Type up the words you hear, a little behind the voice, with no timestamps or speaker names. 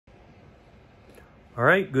All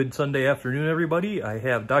right, good Sunday afternoon, everybody. I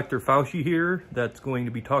have Dr. Fauci here that's going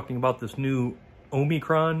to be talking about this new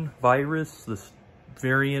Omicron virus, this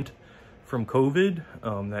variant from COVID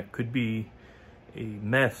that could be a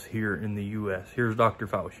mess here in the U.S. Here's Dr.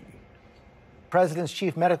 Fauci. President's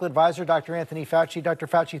Chief Medical Advisor, Dr. Anthony Fauci. Dr.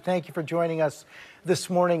 Fauci, thank you for joining us this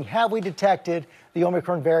morning. Have we detected the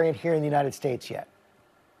Omicron variant here in the United States yet?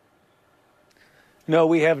 No,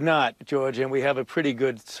 we have not, George, and we have a pretty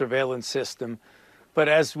good surveillance system. But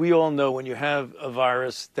as we all know, when you have a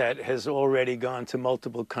virus that has already gone to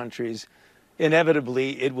multiple countries,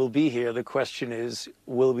 inevitably it will be here. The question is,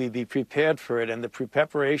 will we be prepared for it? And the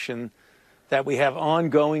preparation that we have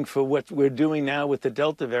ongoing for what we're doing now with the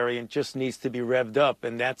Delta variant just needs to be revved up.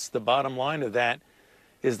 And that's the bottom line of that,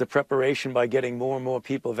 is the preparation by getting more and more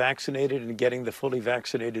people vaccinated and getting the fully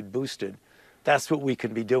vaccinated boosted. That's what we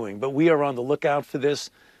can be doing. But we are on the lookout for this.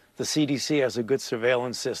 The CDC has a good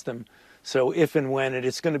surveillance system. So if and when, and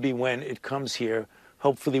it's going to be when it comes here,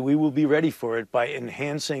 hopefully we will be ready for it by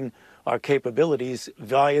enhancing our capabilities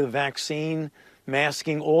via the vaccine,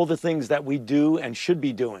 masking, all the things that we do and should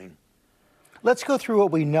be doing. Let's go through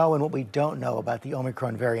what we know and what we don't know about the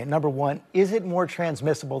Omicron variant. Number one, is it more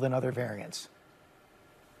transmissible than other variants?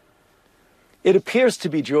 It appears to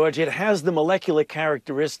be, George. It has the molecular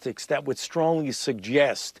characteristics that would strongly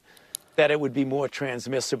suggest that it would be more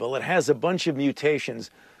transmissible. It has a bunch of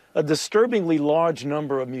mutations, a disturbingly large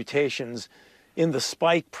number of mutations in the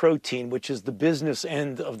spike protein, which is the business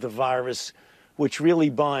end of the virus, which really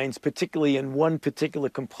binds, particularly in one particular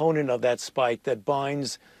component of that spike that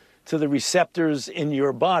binds to the receptors in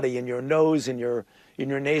your body, in your nose, in your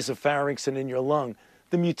nasopharynx, and in your lung.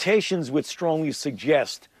 The mutations would strongly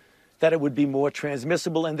suggest that it would be more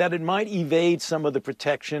transmissible and that it might evade some of the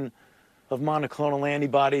protection of monoclonal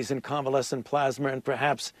antibodies and convalescent plasma and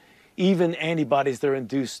perhaps even antibodies that are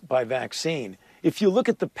induced by vaccine. If you look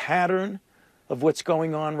at the pattern of what's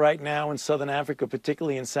going on right now in Southern Africa,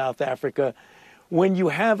 particularly in South Africa, when you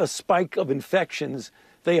have a spike of infections,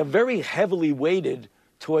 they are very heavily weighted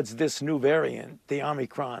towards this new variant, the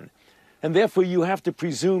Omicron. And therefore, you have to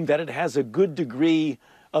presume that it has a good degree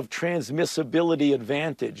of transmissibility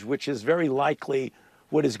advantage, which is very likely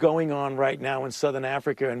what is going on right now in Southern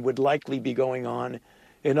Africa and would likely be going on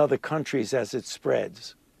in other countries as it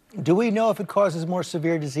spreads. Do we know if it causes more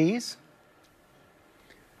severe disease?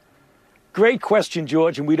 Great question,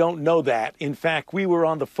 George, and we don't know that. In fact, we were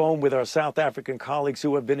on the phone with our South African colleagues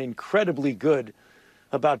who have been incredibly good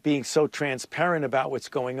about being so transparent about what's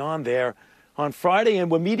going on there on Friday,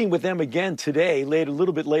 and we're meeting with them again today, a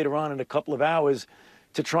little bit later on in a couple of hours,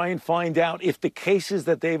 to try and find out if the cases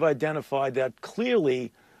that they've identified that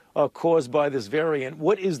clearly are caused by this variant,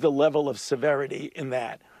 what is the level of severity in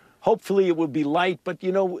that? Hopefully it will be light, but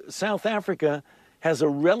you know, South Africa has a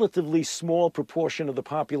relatively small proportion of the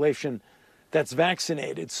population that's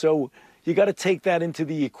vaccinated. So you got to take that into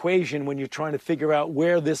the equation when you're trying to figure out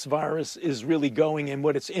where this virus is really going and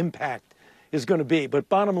what its impact is going to be. But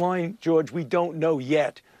bottom line, George, we don't know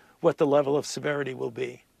yet what the level of severity will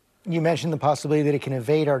be. You mentioned the possibility that it can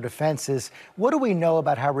evade our defenses. What do we know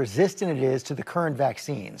about how resistant it is to the current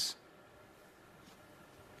vaccines?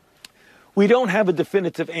 We don't have a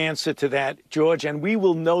definitive answer to that, George, and we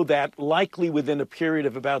will know that likely within a period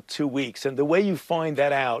of about 2 weeks. And the way you find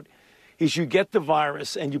that out is you get the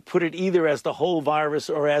virus and you put it either as the whole virus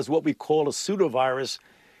or as what we call a pseudovirus,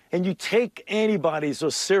 and you take antibodies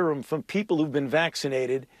or serum from people who've been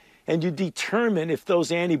vaccinated, and you determine if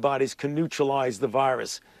those antibodies can neutralize the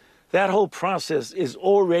virus. That whole process is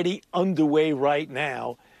already underway right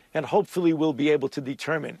now, and hopefully we'll be able to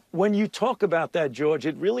determine. When you talk about that, George,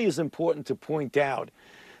 it really is important to point out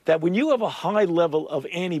that when you have a high level of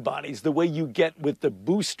antibodies, the way you get with the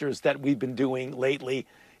boosters that we've been doing lately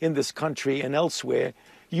in this country and elsewhere,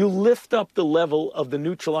 you lift up the level of the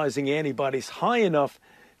neutralizing antibodies high enough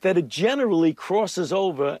that it generally crosses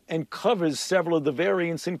over and covers several of the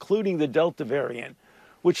variants, including the Delta variant,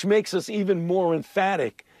 which makes us even more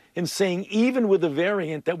emphatic in saying even with a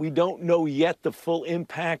variant that we don't know yet the full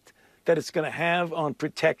impact that it's going to have on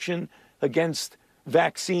protection against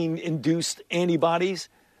vaccine-induced antibodies,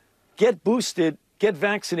 get boosted, get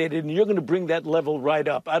vaccinated, and you're going to bring that level right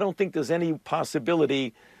up. I don't think there's any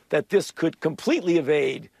possibility that this could completely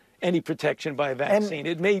evade any protection by a vaccine.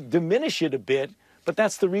 It may diminish it a bit, but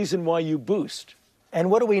that's the reason why you boost.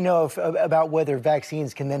 And what do we know about whether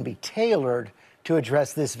vaccines can then be tailored to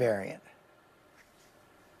address this variant?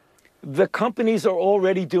 The companies are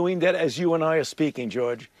already doing that as you and I are speaking,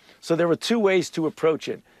 George. So there are two ways to approach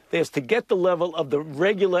it. There's to get the level of the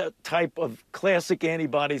regular type of classic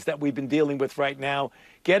antibodies that we've been dealing with right now,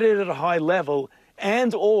 get it at a high level,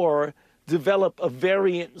 and or develop a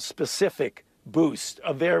variant-specific boost,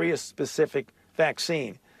 a variant-specific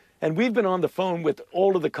vaccine. And we've been on the phone with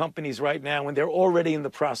all of the companies right now, and they're already in the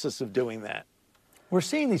process of doing that. We're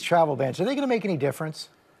seeing these travel bans. Are they going to make any difference?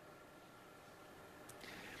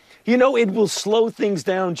 You know, it will slow things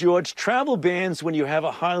down, George. Travel bans, when you have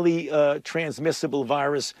a highly transmissible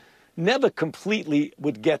virus, never completely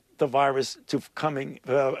would get the virus to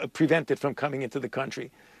prevent it from coming into the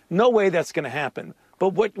country. No way that's going to happen.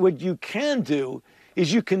 But what you can do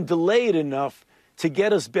is you can delay it enough to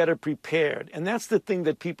get us better prepared. And that's the thing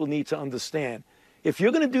that people need to understand. If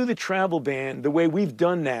you're going to do the travel ban the way we've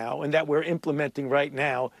done now and that we're implementing right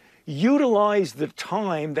now, utilize the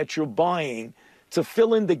time that you're buying to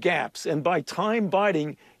fill in the gaps. And by time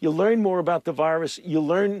biding, you learn more about the virus. You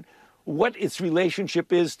learn what its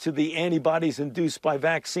relationship is to the antibodies induced by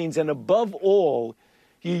vaccines. And above all,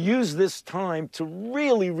 you use this time to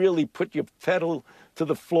really, really put your pedal to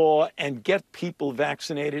the floor and get people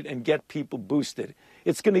vaccinated and get people boosted.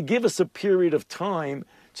 It's going to give us a period of time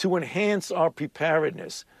to enhance our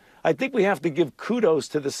preparedness. I think we have to give kudos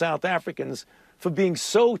to the South Africans for being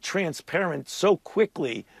so transparent so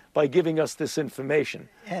quickly by giving us this information.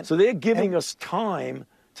 So they're giving us time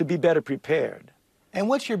to be better prepared. And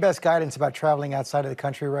what's your best guidance about traveling outside of the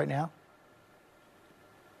country right now?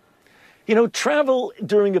 You know, travel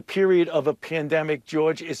during a period of a pandemic,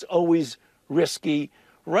 George, is always risky.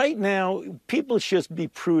 Right now, people should be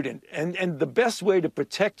prudent. And the best way to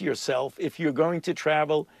protect yourself if you're going to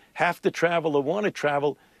travel, have to travel, or want to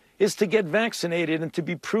travel, is to get vaccinated and to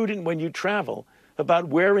be prudent when you travel about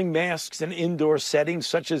wearing masks in indoor settings,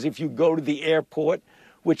 such as if you go to the airport,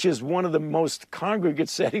 which is one of the most congregate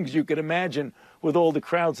settings you could imagine with all the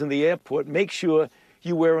crowds in the airport. Make sure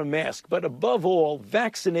you wear a mask. But above all,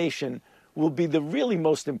 vaccination will be the really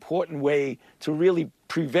most important way to really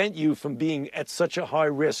prevent you from being at such a high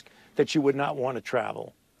risk that you would not want to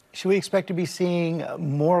travel. Should we expect to be seeing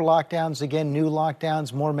more lockdowns again, new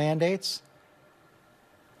lockdowns, more mandates?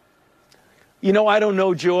 You know, I don't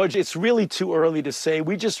know, George. It's really too early to say.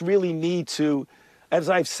 We just really need to, as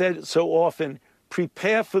I've said so often,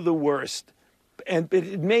 prepare for the worst. And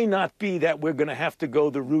it may not be that we're going to have to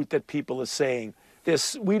go the route that people are saying.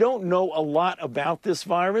 We don't know a lot about this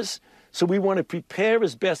virus, so we want to prepare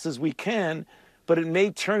as best as we can. But it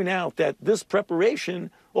may turn out that this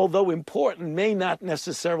preparation, although important, may not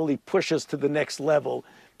necessarily push us to the next level.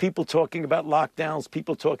 People talking about lockdowns,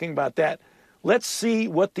 people talking about that. Let's see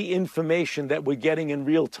what the information that we're getting in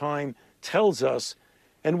real time tells us,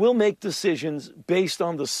 and we'll make decisions based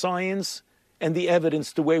on the science and the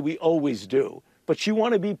evidence the way we always do. But you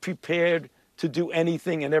want to be prepared to do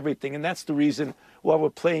anything and everything, and that's the reason why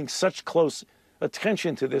we're paying such close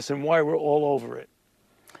attention to this and why we're all over it.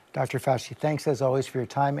 Dr. Fauci, thanks as always for your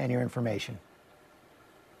time and your information.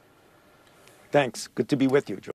 Thanks. Good to be with you, George.